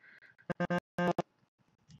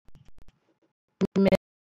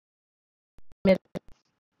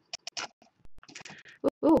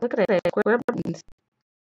 Ooh, look at that square buttons.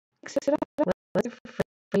 Mix it up. Let's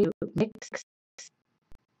for you. Mix.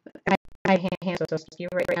 My hands are so skew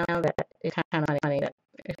right now that it's kind of funny that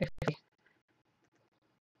if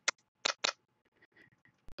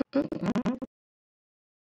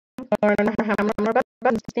or how many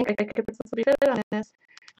buttons I think I could put some good on this.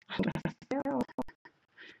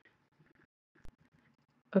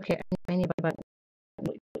 Okay, I need a button.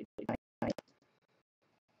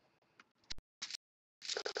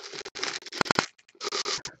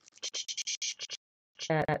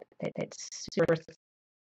 It's super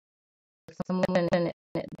some limited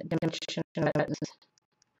dimension buttons.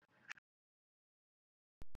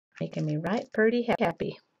 Making me right pretty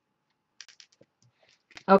happy.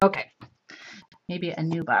 Okay. Maybe a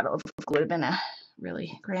new bottle of glue would have been a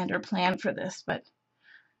really grander plan for this, but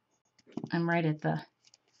I'm right at the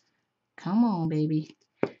come on, baby.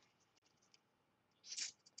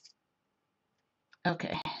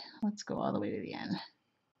 Okay, let's go all the way to the end.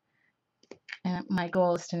 And my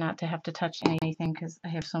goal is to not to have to touch anything because I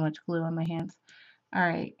have so much glue on my hands. All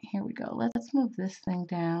right, here we go. Let's move this thing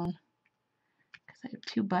down because I have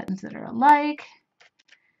two buttons that are alike.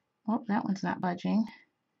 Oh, that one's not budging.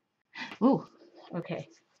 Ooh, okay.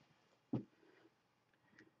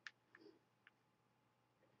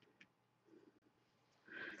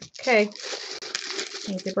 Okay,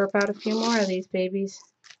 need to burp out a few more of these babies.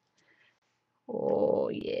 Oh,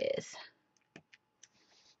 yes.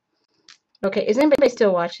 Okay, is anybody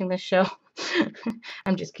still watching this show?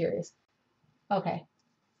 I'm just curious. Okay.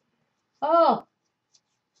 Oh,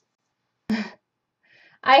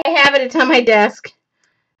 I have it. It's on my desk.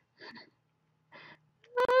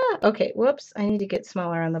 Ah, okay, whoops. I need to get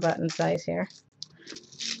smaller on the button size here.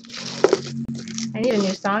 I need a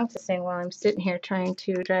new song to sing while I'm sitting here trying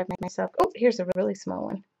to drive myself. Oh, here's a really small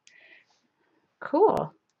one.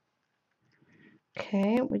 Cool.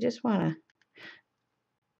 Okay, we just want to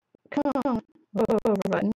come on over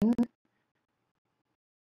button.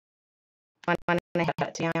 I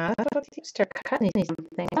have to be honest. Let's start cutting these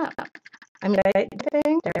things up. I mean, I think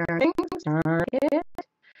things are it.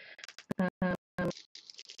 I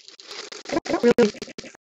don't really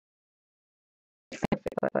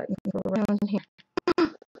button around here.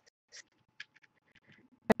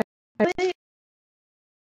 I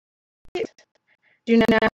do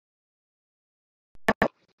not.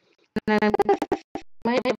 I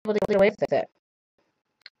might be able to get away with it.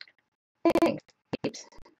 Thanks.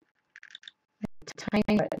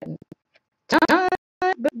 Tiny button.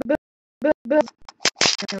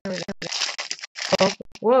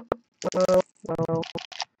 Whoa, whoa, whoa.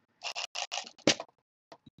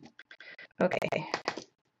 Okay.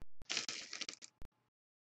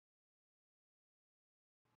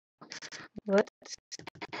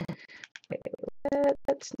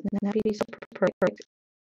 That's not be so perfect.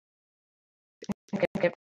 Okay,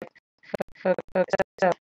 okay, okay, so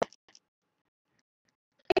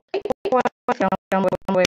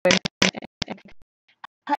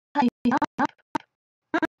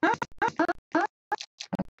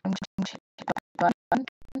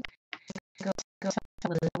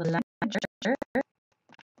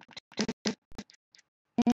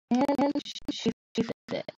and she did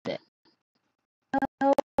it.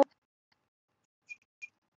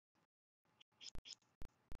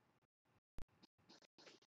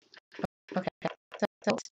 Okay,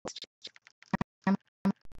 so I'm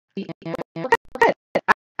okay.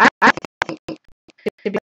 I think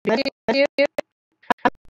to be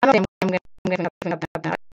I'm gonna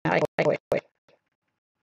wait.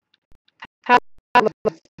 How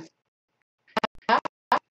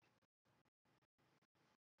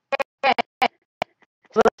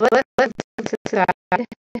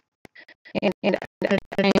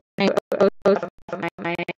let's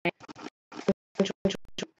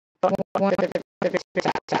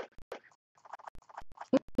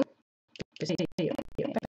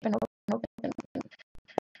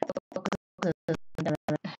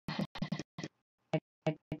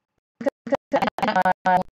decide and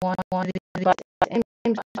my one you got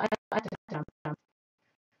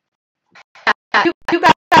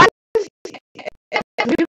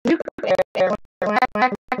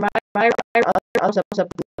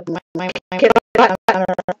my kid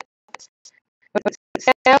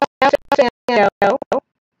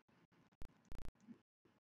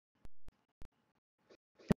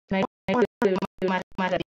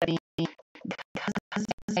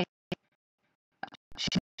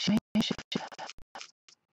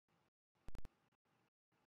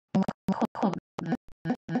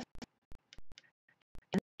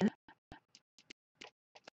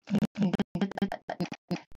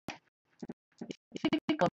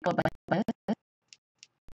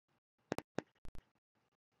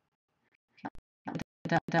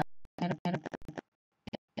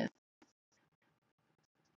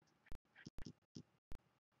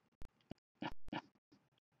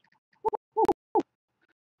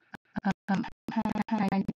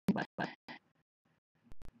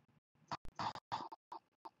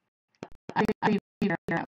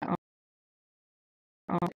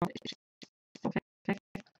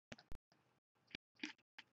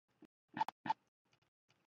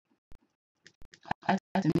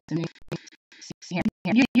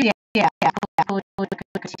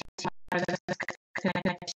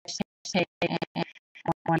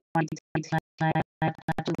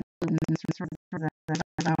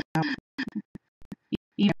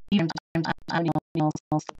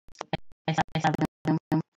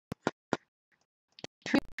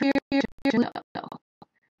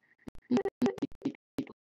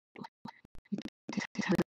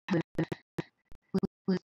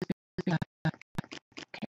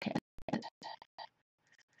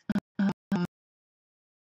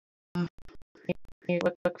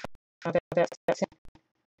look for that.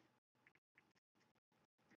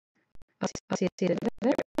 I'll see it there.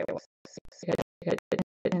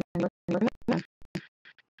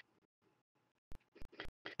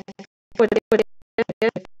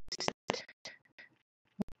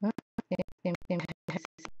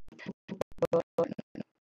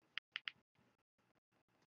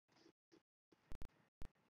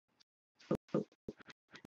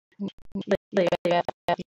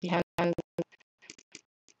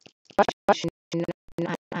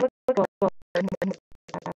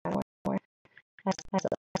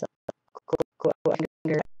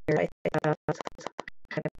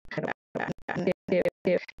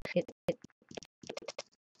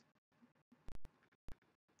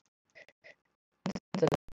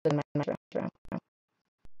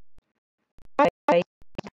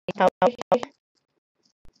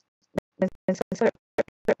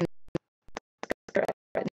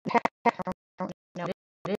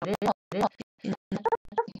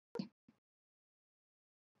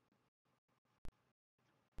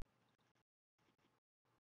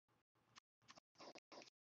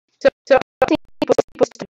 So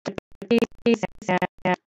people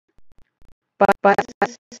but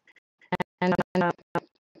and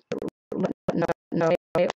no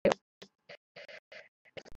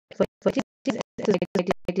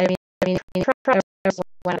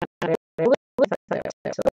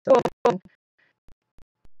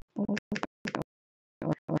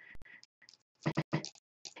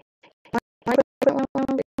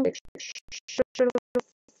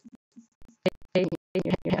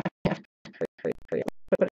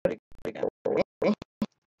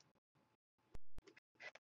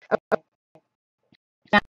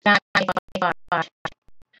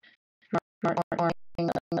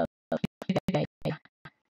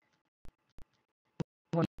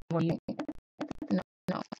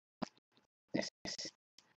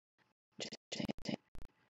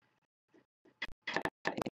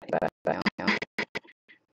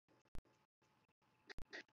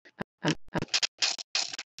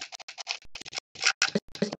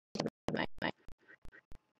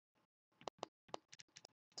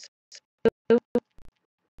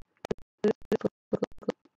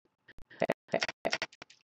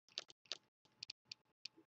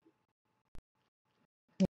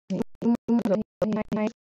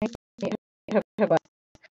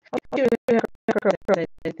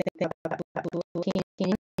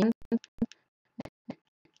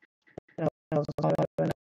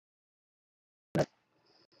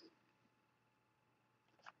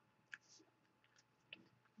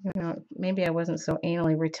You know, maybe I wasn't so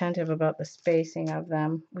anally retentive about the spacing of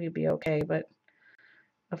them. We'd be okay, but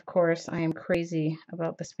of course I am crazy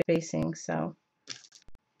about the spacing, so.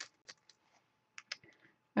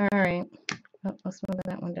 All right, oh, let's move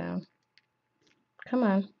that one down. Come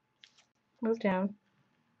on, move down.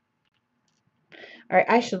 All right,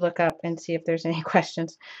 I should look up and see if there's any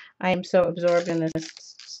questions. I am so absorbed in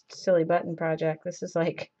this silly button project. This is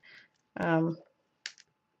like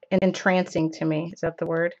entrancing to me. Is that the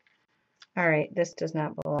word? All right, this does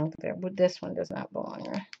not belong there. This one does not belong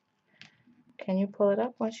there. Can you pull it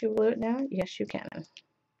up once you glue it down? Yes, you can.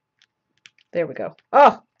 There we go.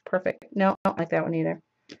 Oh, perfect. No, I don't like that one either.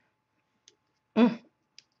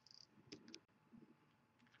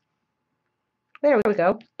 There we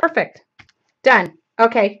go. Perfect. Done.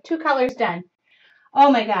 Okay, 2 colors done. Oh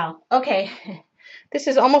my God. Okay. This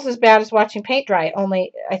is almost as bad as watching paint dry,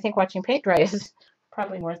 only I think watching paint dry is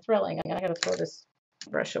probably more thrilling. I gotta throw this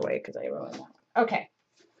brush away because I ruined that. Okay.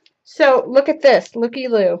 So look at this.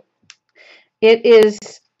 Looky-loo. It is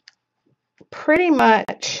pretty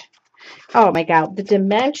much, oh my God, the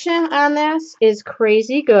dimension on this is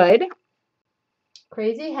crazy good.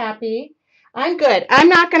 Crazy happy. I'm good. I'm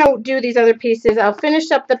not going to do these other pieces. I'll finish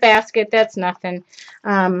up the basket. That's nothing.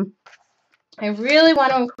 I really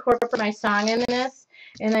want to incorporate my song in this,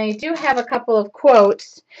 and I do have a couple of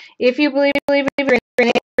quotes. If you believe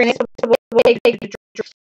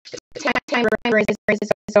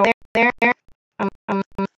time there.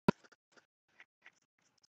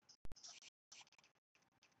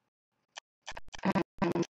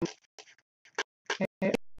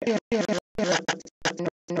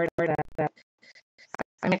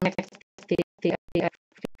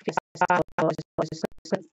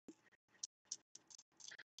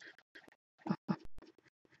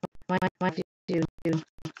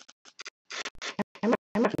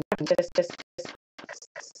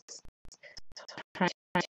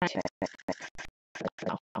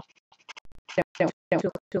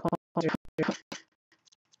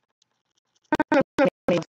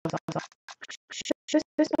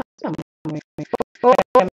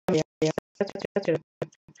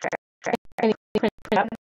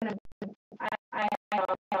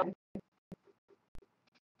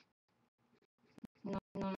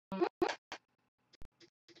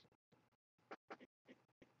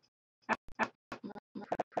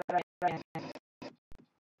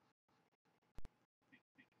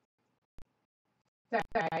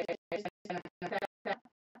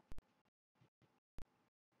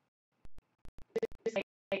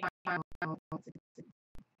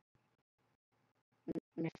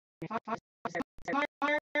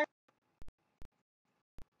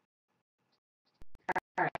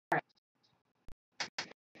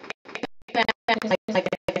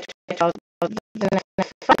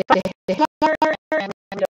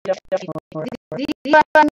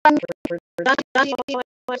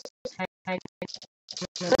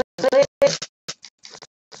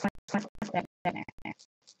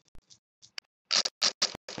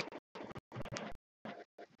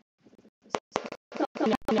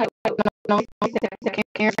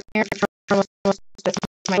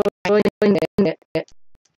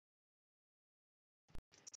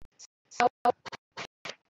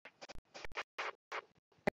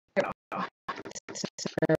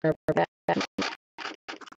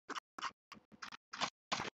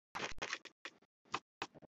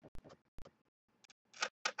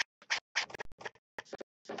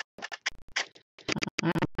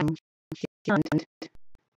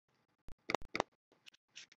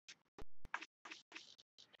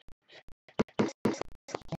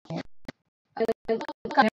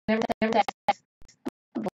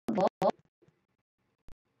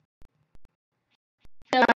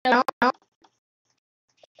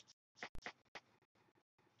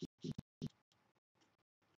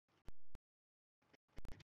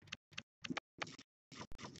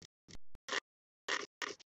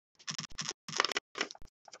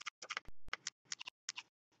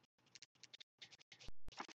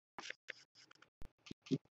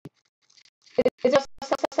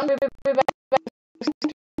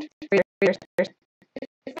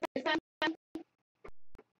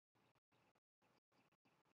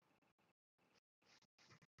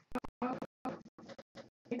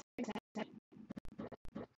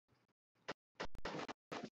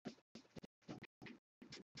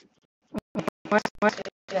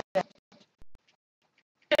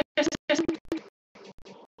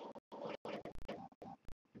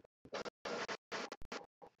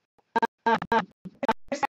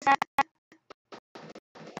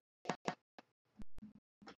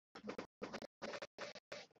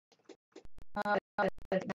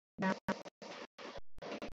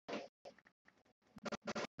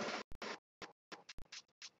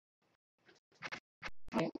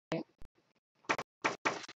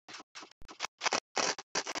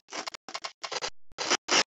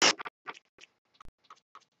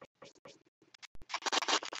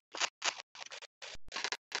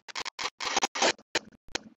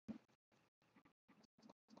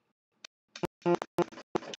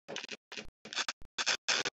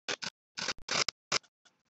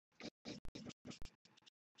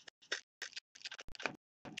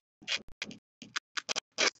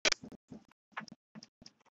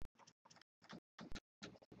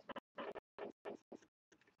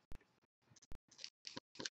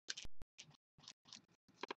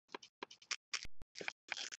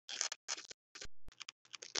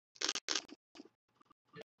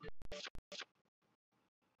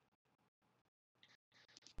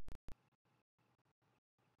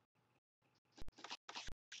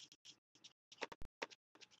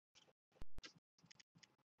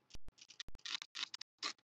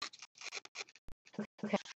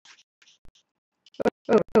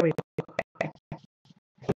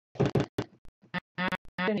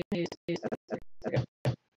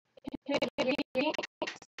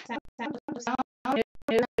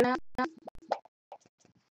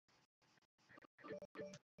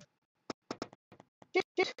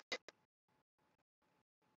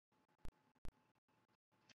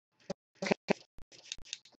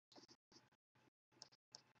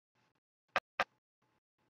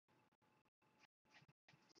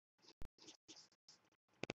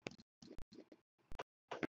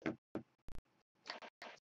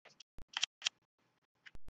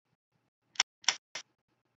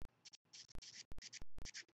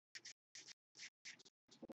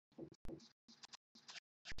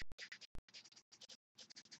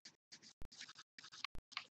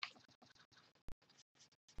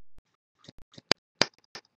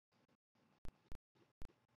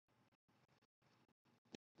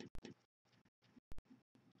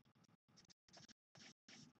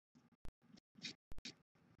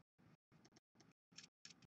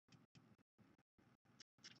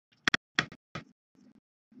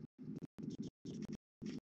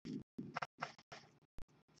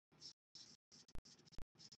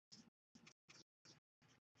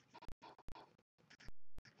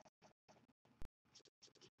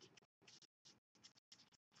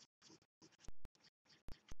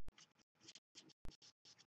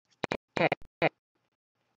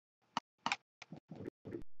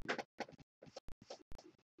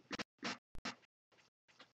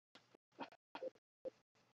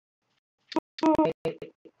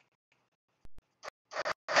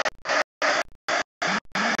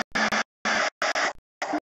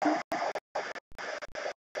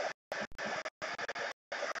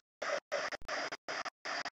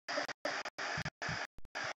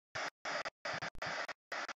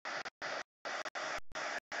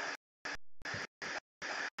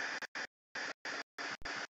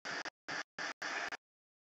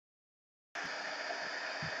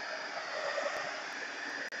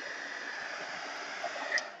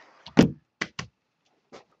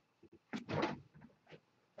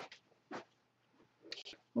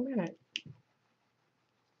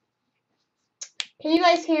 Can you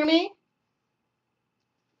guys hear me?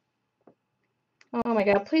 Oh my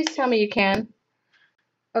God, please tell me you can.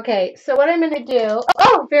 Okay, so what I'm going to do,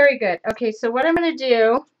 oh, very good. Okay, so what I'm going to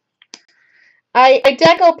do, I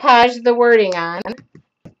decoupage the wording on.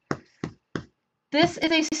 This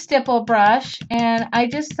is a stipple brush, and I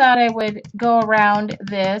just thought I would go around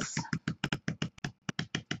this.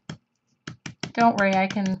 Don't worry, I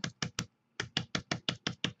kind of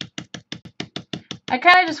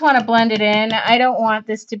just want to blend it in. I don't want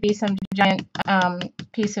this to be some giant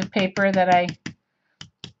piece of paper that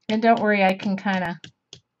and don't worry, I can kind of,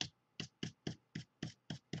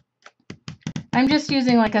 I'm just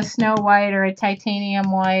using like a snow white or a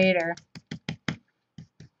titanium white,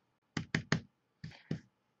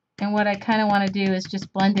 and what I kind of want to do is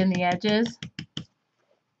just blend in the edges.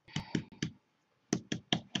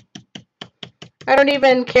 I don't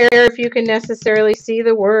even care if you can necessarily see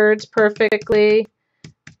the words perfectly.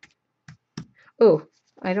 Ooh,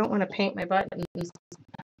 I don't want to paint my buttons.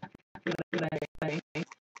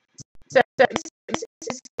 So,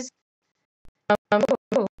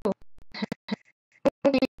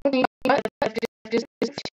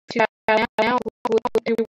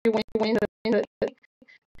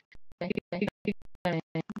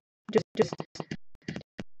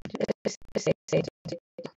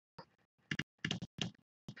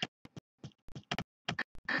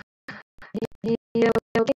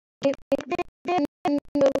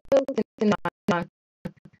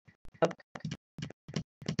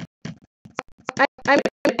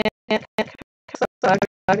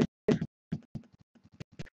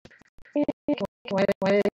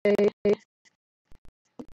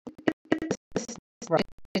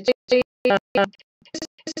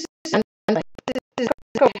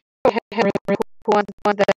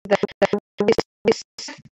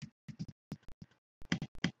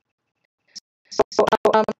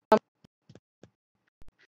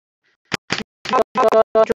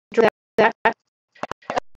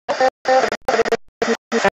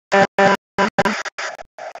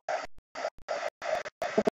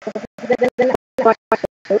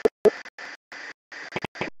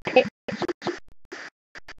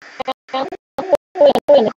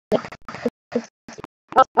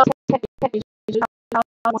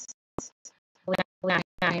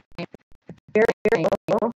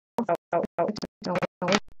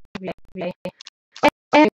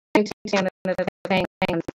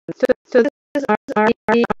 So this is our